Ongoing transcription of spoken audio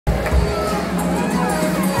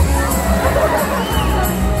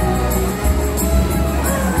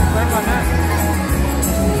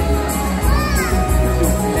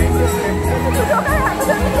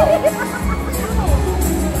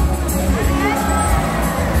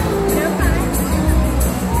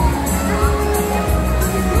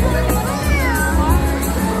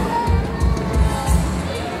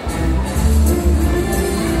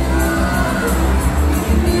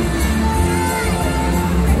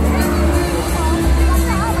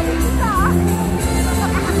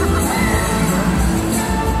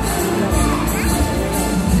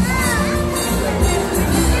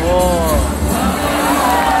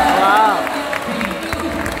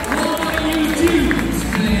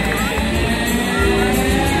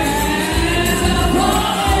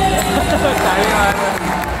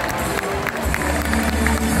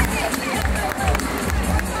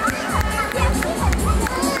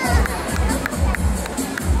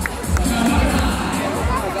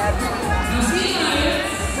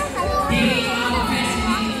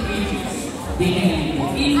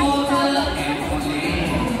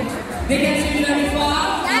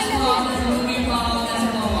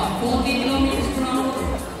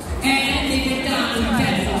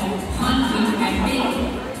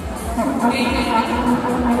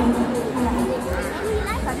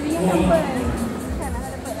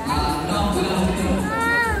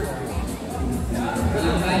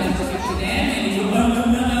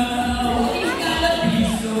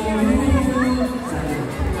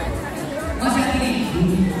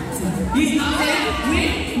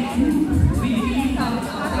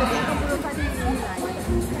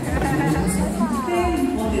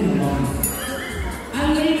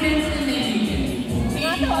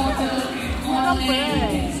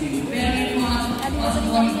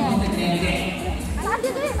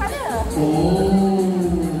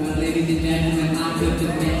Ladies and gentlemen, after the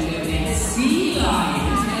mention and sea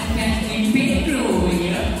lions and Captain Pedro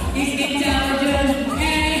here is intelligent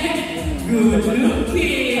and good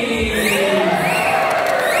looking.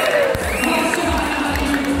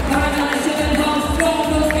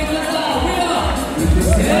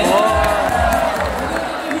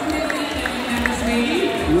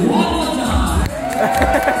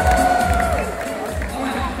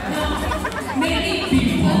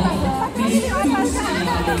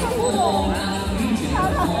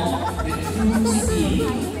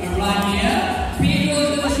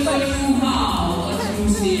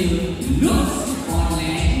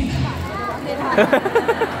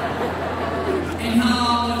 And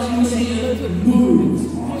how a museum moves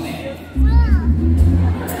on land.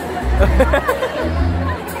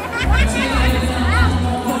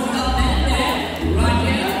 Right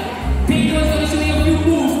here, Pedro's going to show you a few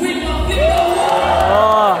moves with a video.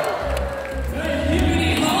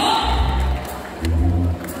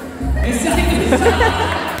 It's like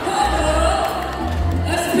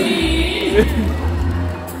a speed.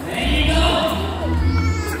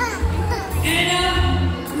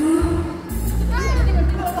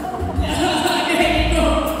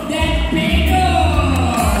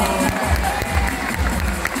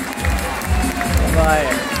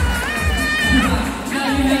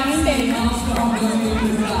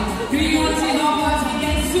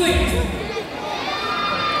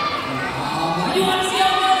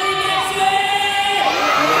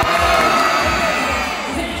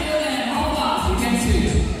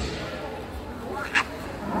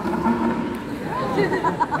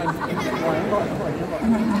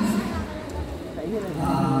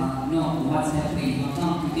 No, what's happening?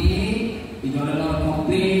 Today, we got a lot of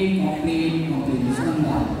complaint. This one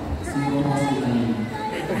more. Zero hospital.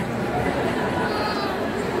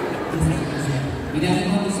 He doesn't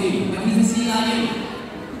want to see, but he's a sea lion.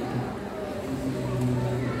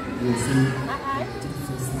 You see,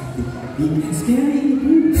 big and scary.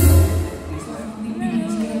 It's not big and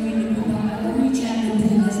scary in the pool. Every chapter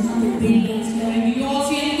there's nothing big and scary. You all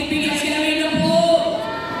see anything big and scary in the pool?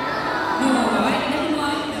 No, right? Never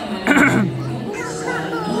mind.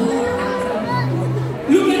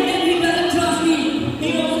 Look at him, he doesn't trust me. He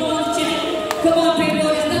doesn't want to check. Come on, Pedro,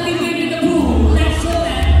 there's nothing big in the pool. Let's show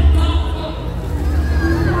them.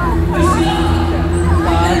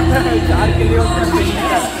 चार के लिए उसने pin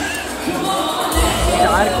निकाला,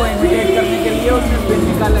 चार को imitate करने के लिए उसने पिन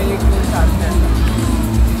निकाला एक के साथ में।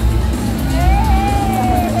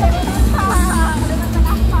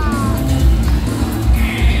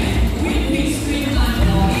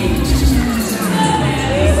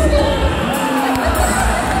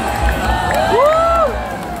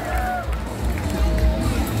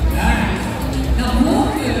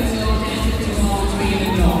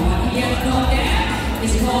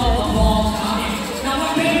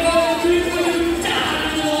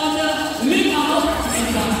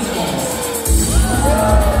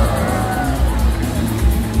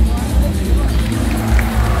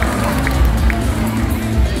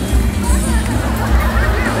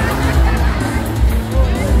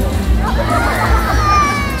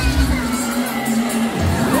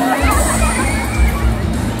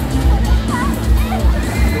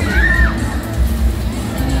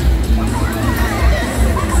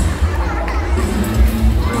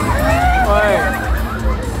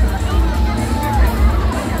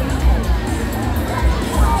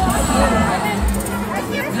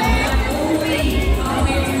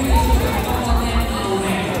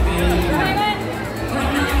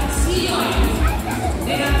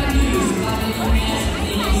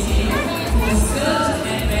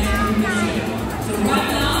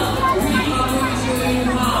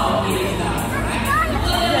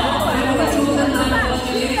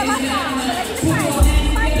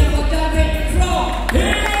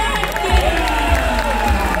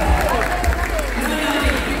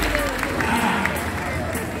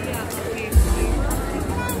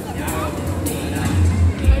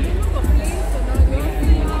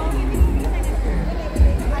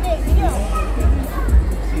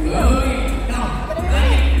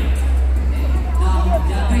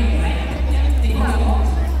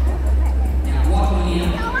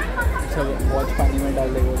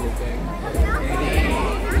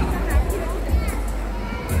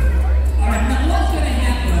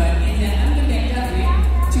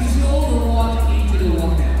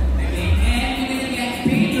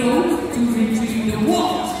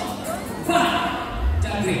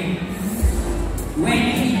 When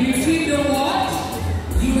you retrieve the watch,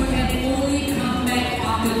 you can only come back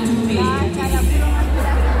after 2 days.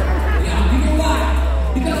 Yeah, you know why?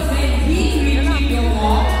 Because when he retrieves the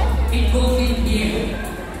watch, it goes in here.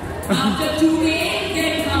 After 2 days,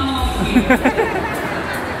 then come out here.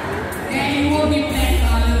 Then you won't be black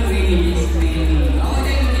color really. Oh,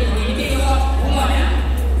 then you take the watch. Hold on now.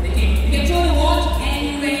 Okay, you can throw the watch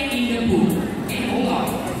anywhere in the pool. Okay, hold on.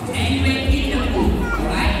 Anywhere in the pool.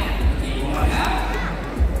 Alright? Okay, hold on now.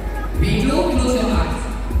 Pedro, close your eyes.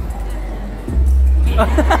 Okay.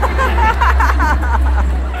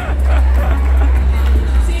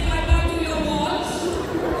 Say bye-bye to your watch.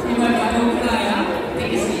 Say bye-bye, don't cry, huh?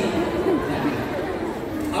 Take a seat.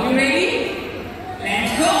 Are we ready?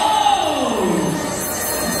 Let's go!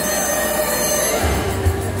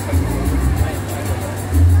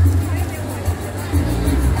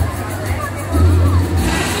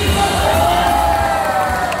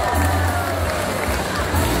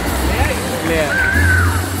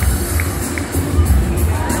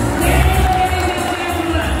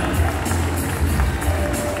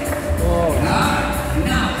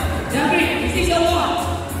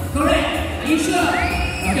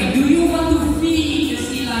 Okay, do you want to feed the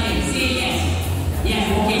sea lion? Say yes. Yes,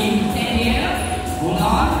 okay, you stand here. Hold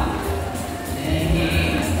on. Okay.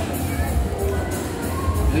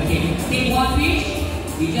 Okay, take one fish.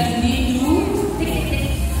 You just need to take.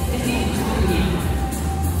 Just need to put it in.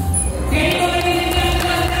 Okay, go ladies and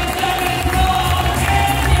gentlemen. Let's go. Okay.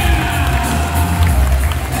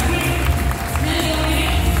 Smell your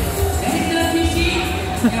hand. That is the fishy.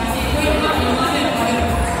 Yeah, okay, wait, wait, wait.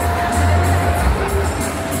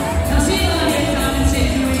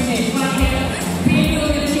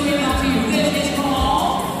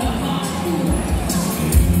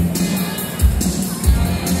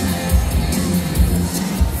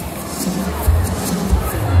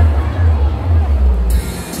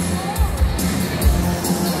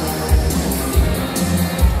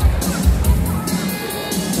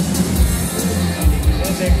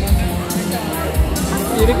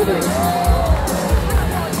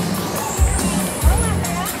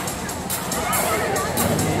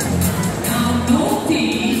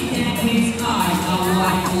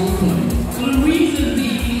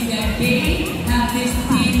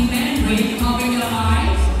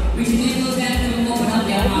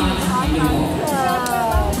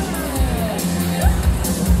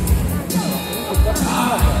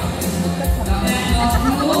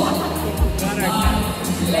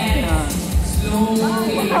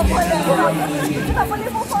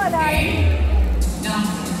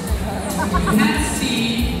 You have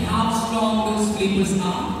seen how strong those flippers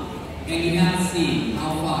are, and you have seen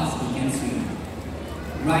how fast you can swim.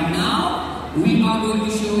 Right now, we are going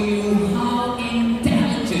to show you how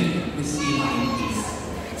intelligent the sea lion is.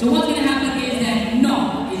 So what's going to happen is that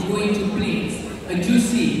Nog is going to place a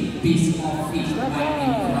juicy piece of fish right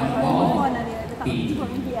in front of Pete.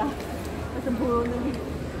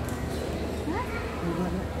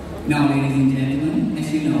 Now, ladies and gentlemen,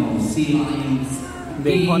 as you know, sea lions,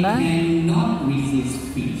 they cannot resist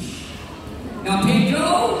fish. Now, Pedro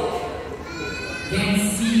can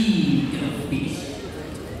see the fish.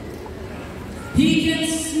 He can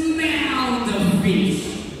smell the fish.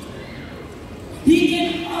 He can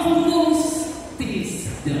almost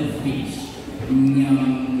taste the fish.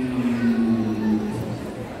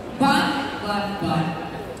 But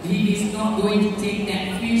he is not going to take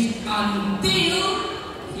that fish until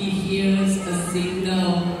he hears a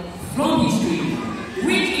signal from his tree,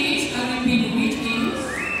 which is, I repeat, which is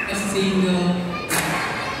a signal.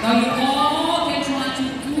 Now you all can try to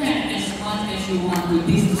clap as much as you want to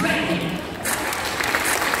distract him.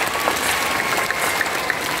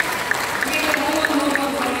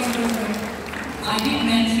 I did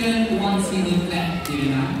mention one single clap,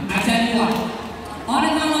 didn't I? I tell you what, on the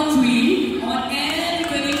count of 3, on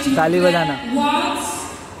everybody to clap once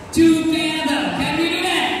together. Can we do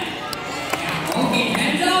that? Yeah, okay,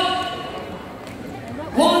 hands up.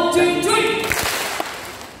 1, 2, 3.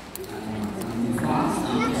 I'm fast.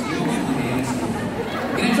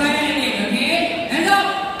 Gonna try that again, okay? Hands up.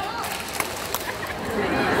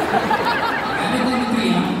 I'm going to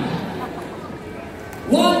 3, huh?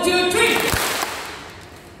 1, 2, 3.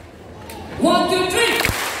 1, 2, 3.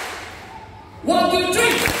 1, 2,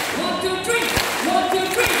 3. 1, 2, 3. 1, 2,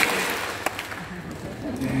 3.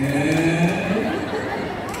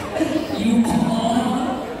 You are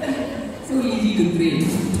so easy to train.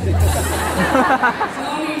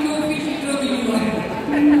 Sorry, no fishing trouble you want.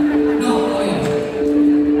 No, oh yeah.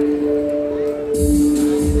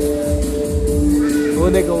 वो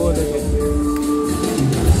देखो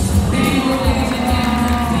There you go, ladies and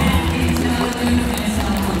gentlemen. That is how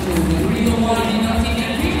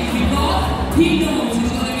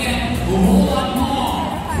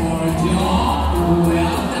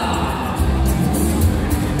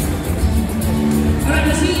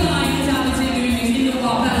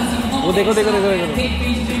देखो देखो देखो देखो Take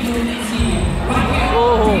these dribbles and see. Right here.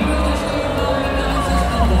 ओहो Dribble to show you how he bounces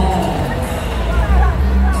the ball.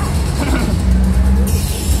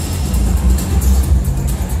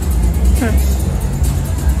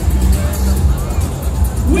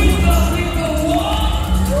 With the one.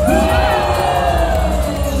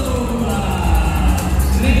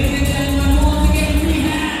 Ladies and gentlemen, once again we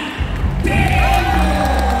have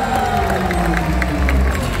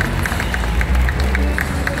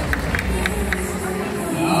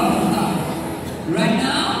right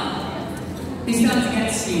now, it's time to get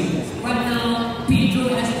serious. Right now, Pedro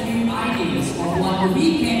has a few ideas of what we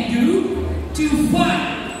can do to fight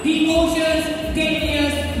the ocean's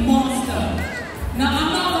deadliest monster. Now, I'm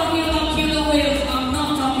not talking about killer whales, I'm not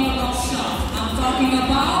talking about sharks, I'm talking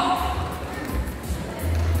about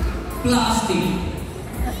plastic.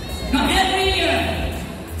 Now, every year,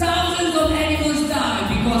 thousands of animals die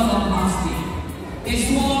because of plastic. They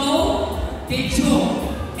swallow, they choke,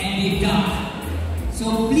 and they die. So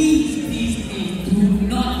please, please, please, do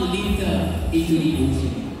not litter into the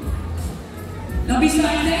ocean. Now,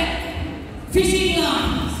 besides that, fishing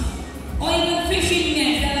lines or even fishing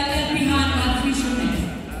nets that are left behind by fishermen,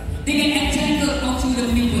 they get entangled onto the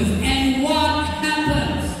flippers, and what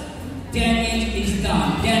happens? Damage is done.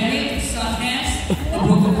 Damage such as a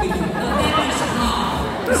broken flipper. Now that is how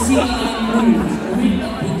the sea lion moves with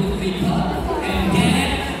a broken flipper, and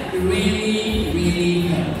that really, really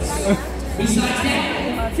hurts. Besides that,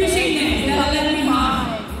 fishing nets that are left behind,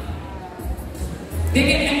 they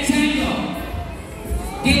get entangled,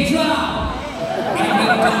 they drown, and they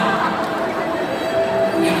die.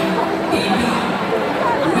 Yeah, they die.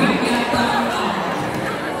 With their tongue out.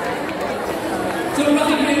 So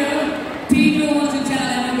right here, Pedro wants to tell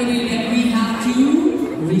everybody that we have to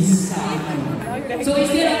recycle. So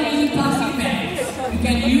instead of using plastic bags, you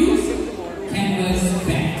can use canvas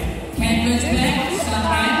bags. Canvas bags such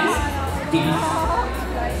as this.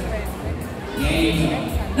 There you go.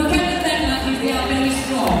 Now canvas bags like this, they are very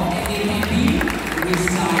strong and they can be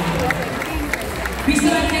recycled.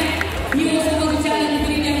 Besides that, he also wants to tell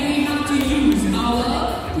everybody that we have to use our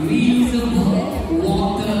reusable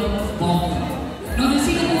water bottle. Now the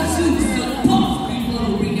Singapore Zoo supports people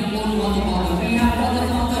who bring their own water bottle. We have water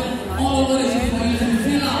bottles all over the zoo for you to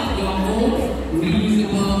fill up your own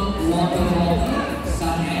reusable water bottle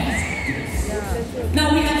such as this. Now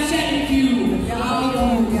we have shared with you how to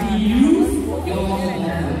reuse your water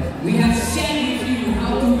bottle. We have shared with you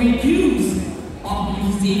how to reduce of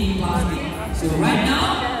using plastic. So right now,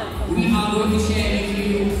 we are going to share with you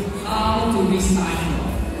how to recycle.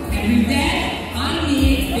 And with that, I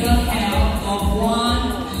need the help of one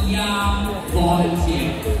young volunteer.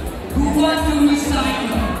 Who wants to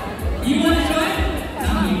recycle? You want to try?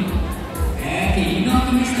 Now you. Okay, you know how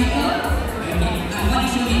to recycle? Okay, what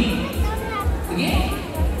is your name? Okay?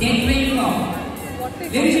 Then where you from?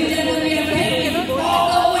 Ladies and gentlemen, we have Penny all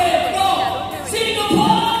the way from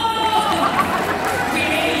Singapore!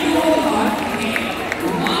 Okay, you are.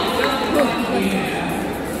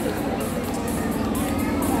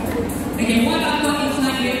 Okay, okay, what I've got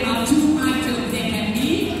inside here are two items that can be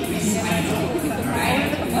recycled. Alright?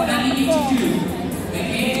 What I need you to do,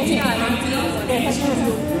 okay, to take the items and choose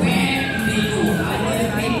where they go. Either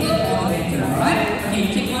paper or metal. Alright? Okay,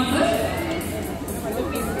 take one first.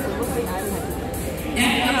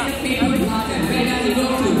 That is the paper bottle. Where does it go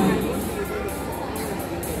to?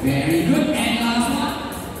 Very good. And last one.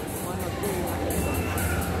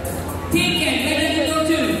 Ticket. Where does it go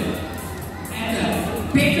to? Metal.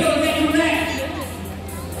 Paper, is that correct?